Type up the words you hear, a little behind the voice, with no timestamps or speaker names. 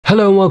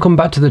Hello and welcome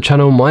back to the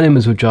channel. My name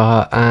is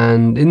Wajaha,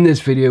 and in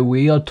this video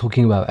we are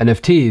talking about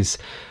NFTs.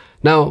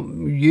 Now,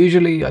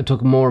 usually I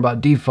talk more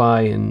about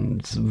DeFi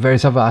and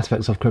various other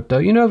aspects of crypto.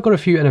 You know, I've got a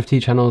few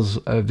NFT channels,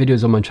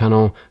 videos on my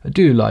channel. I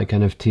do like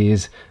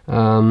NFTs.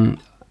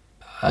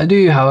 I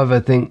do, however,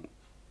 think,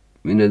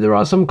 you know, there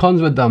are some cons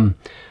with them.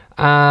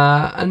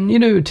 And you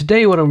know,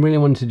 today what I really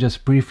wanted to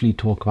just briefly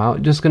talk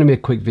about, just going to be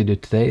a quick video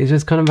today, is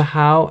just kind of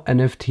how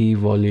NFT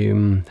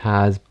volume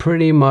has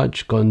pretty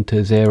much gone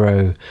to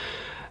zero.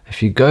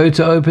 If you go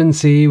to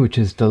OpenSea, which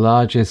is the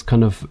largest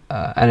kind of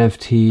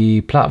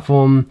NFT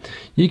platform,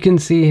 you can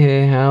see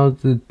here how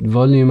the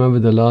volume over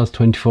the last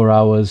 24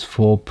 hours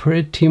for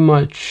pretty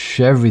much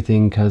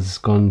everything has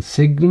gone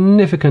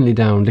significantly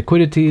down.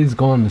 Liquidity is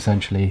gone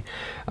essentially,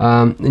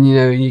 and you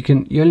know,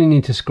 you only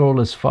need to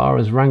scroll as far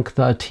as rank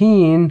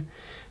 13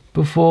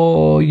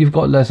 before you've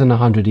got less than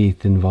 100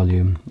 ETH in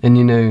volume. And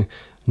you know,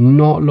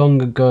 not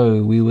long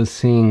ago we were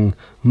seeing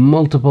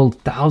multiple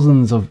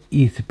thousands of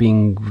ETH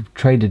being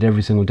traded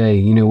every single day.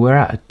 You know, we're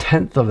at a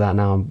tenth of that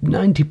now.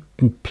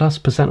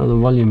 90+% of the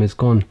volume is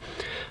gone,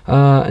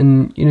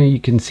 and you know,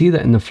 you can see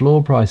that in the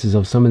floor prices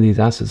of some of these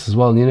assets as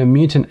well. You know,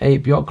 Mutant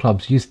Ape Yacht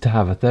Clubs used to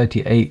have a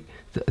 30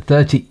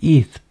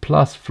 ETH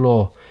plus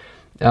floor,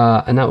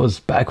 and that was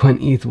back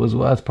when ETH was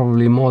worth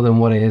probably more than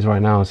what it is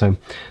right now. So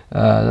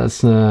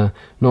that's not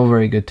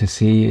very good to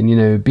see. And you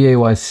know,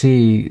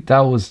 BAYC, that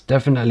was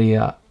definitely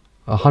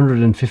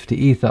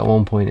 150 ETH at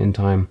one point in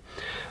time.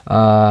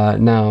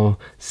 Now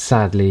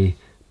sadly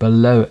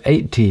below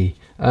 80.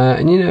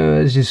 And you know,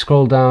 as you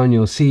scroll down,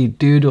 you'll see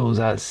Doodles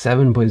at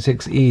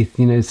 7.6 ETH.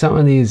 You know, some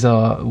of these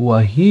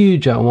were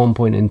huge at one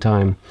point in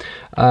time.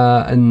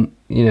 And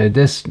you know,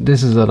 this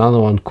is another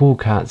one, Cool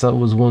Cats. That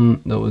was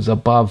one that was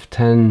above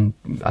 10.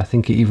 I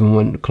think it even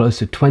went close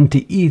to 20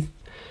 ETH.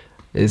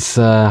 It's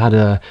had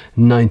a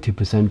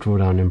 90%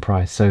 drawdown in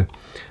price. So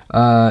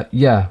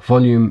yeah,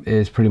 volume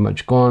is pretty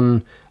much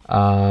gone.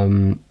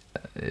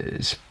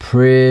 It's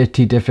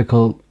pretty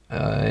difficult,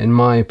 in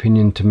my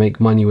opinion, to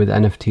make money with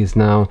NFTs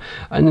now,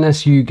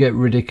 unless you get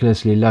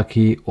ridiculously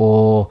lucky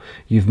or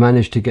you've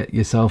managed to get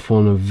yourself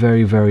on a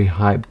very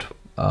hyped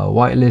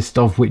whitelist,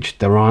 of which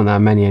there aren't that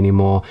many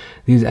anymore.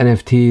 These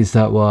NFTs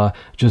that were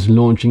just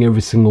launching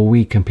every single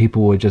week and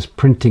people were just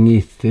printing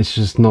ETH, it's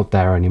just not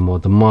there anymore.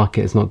 The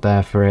market is not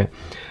there for it.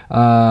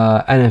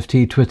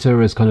 NFT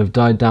Twitter has kind of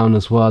died down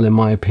as well, in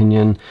my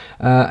opinion,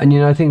 and you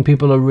know, I think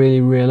people are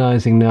really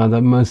realizing now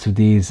that most of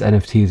these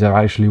NFTs are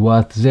actually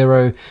worth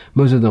zero.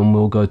 Most of them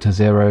will go to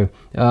zero.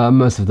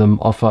 Most of them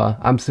offer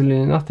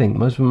absolutely nothing.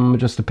 Most of them are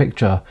just a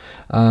picture,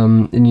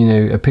 and you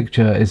know, a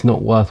picture is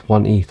not worth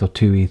 1 ETH or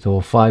 2 ETH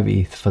or 5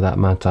 ETH for that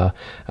matter.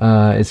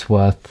 It's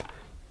worth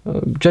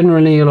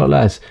generally a lot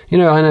less. You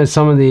know, I know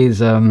some of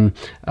these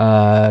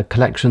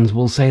collections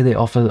will say they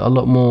offer a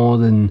lot more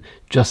than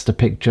just a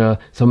picture.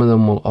 Some of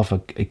them will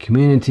offer a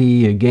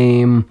community, a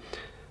game,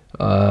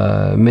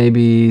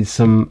 maybe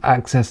some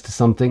access to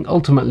something.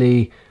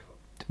 Ultimately,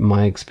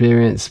 my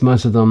experience,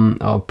 most of them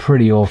are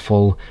pretty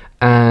awful.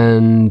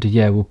 And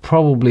yeah, we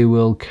probably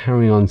will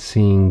carry on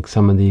seeing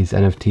some of these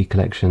NFT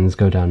collections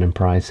go down in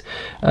price.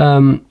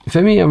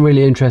 For me, I'm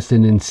really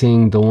interested in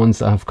seeing the ones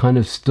that have kind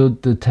of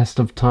stood the test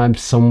of time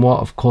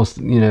somewhat. Of course,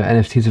 you know,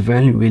 NFTs have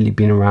only really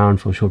been around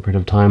for a short period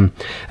of time.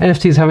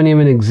 NFTs haven't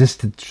even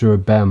existed through a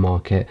bear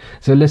market.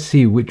 So let's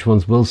see which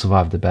ones will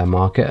survive the bear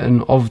market.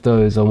 And of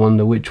those, I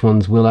wonder which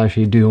ones will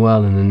actually do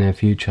well in the near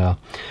future.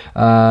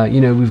 You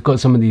know, we've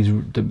got some of these,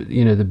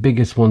 you know, the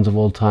biggest ones of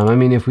all time. I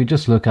mean, if we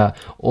just look at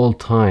all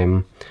time,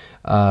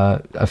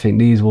 I think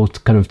these will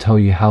kind of tell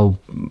you how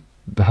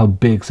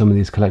big some of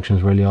these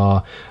collections really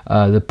are.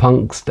 The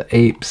Punks, the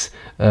Apes,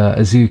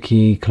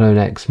 Azuki, Clone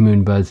X,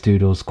 Moonbirds,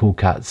 Doodles, Cool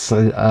Cats.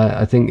 So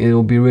I think it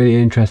will be really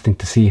interesting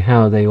to see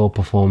how they all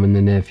perform in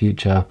the near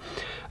future.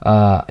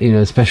 You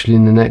know, especially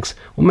in the next,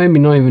 or maybe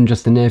not even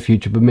just the near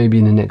future, but maybe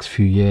in the next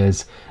few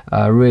years,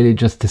 really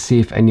just to see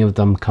if any of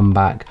them come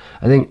back.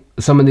 I think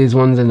some of these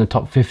ones in the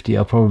top 50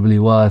 are probably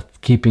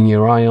worth keeping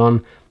your eye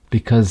on,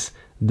 because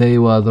they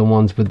were the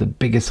ones with the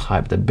biggest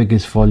hype, the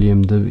biggest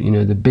volume,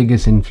 the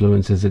biggest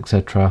influences,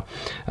 etc.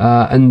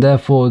 And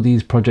therefore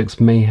these projects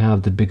may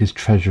have the biggest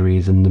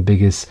treasuries and the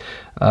biggest,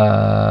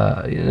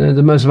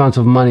 the most amount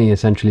of money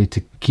essentially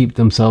to keep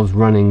themselves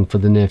running for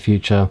the near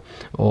future,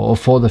 or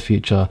for the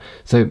future.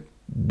 So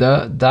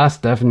that's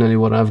definitely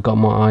what I've got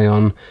my eye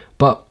on.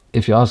 But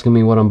if you're asking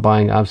me what I'm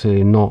buying,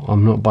 absolutely not.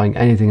 I'm not buying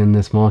anything in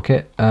this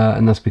market,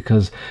 and that's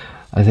because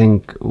I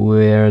think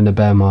we're in the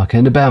bear market,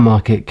 and the bear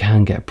market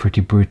can get pretty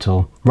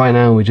brutal. Right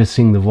now we're just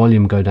seeing the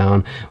volume go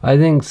down. I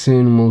think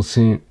soon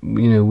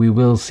we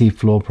will see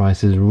floor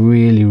prices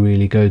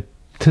really go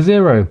to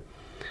zero.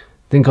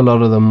 I think a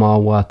lot of them are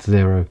worth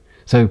zero.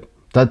 So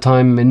that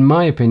time, in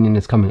my opinion,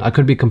 is coming. I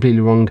could be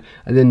completely wrong.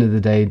 At the end of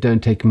the day,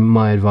 don't take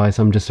my advice.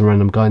 I'm just a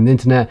random guy on the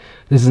internet.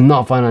 This is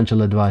not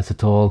financial advice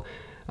at all.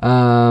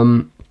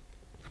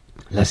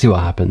 Let's see what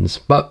happens.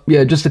 But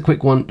yeah, just a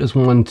quick one. Just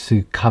wanted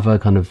to cover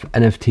kind of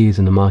NFTs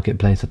in the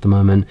marketplace at the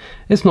moment.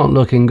 It's not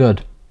looking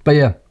good. But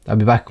yeah, I'll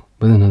be back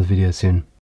with another video soon.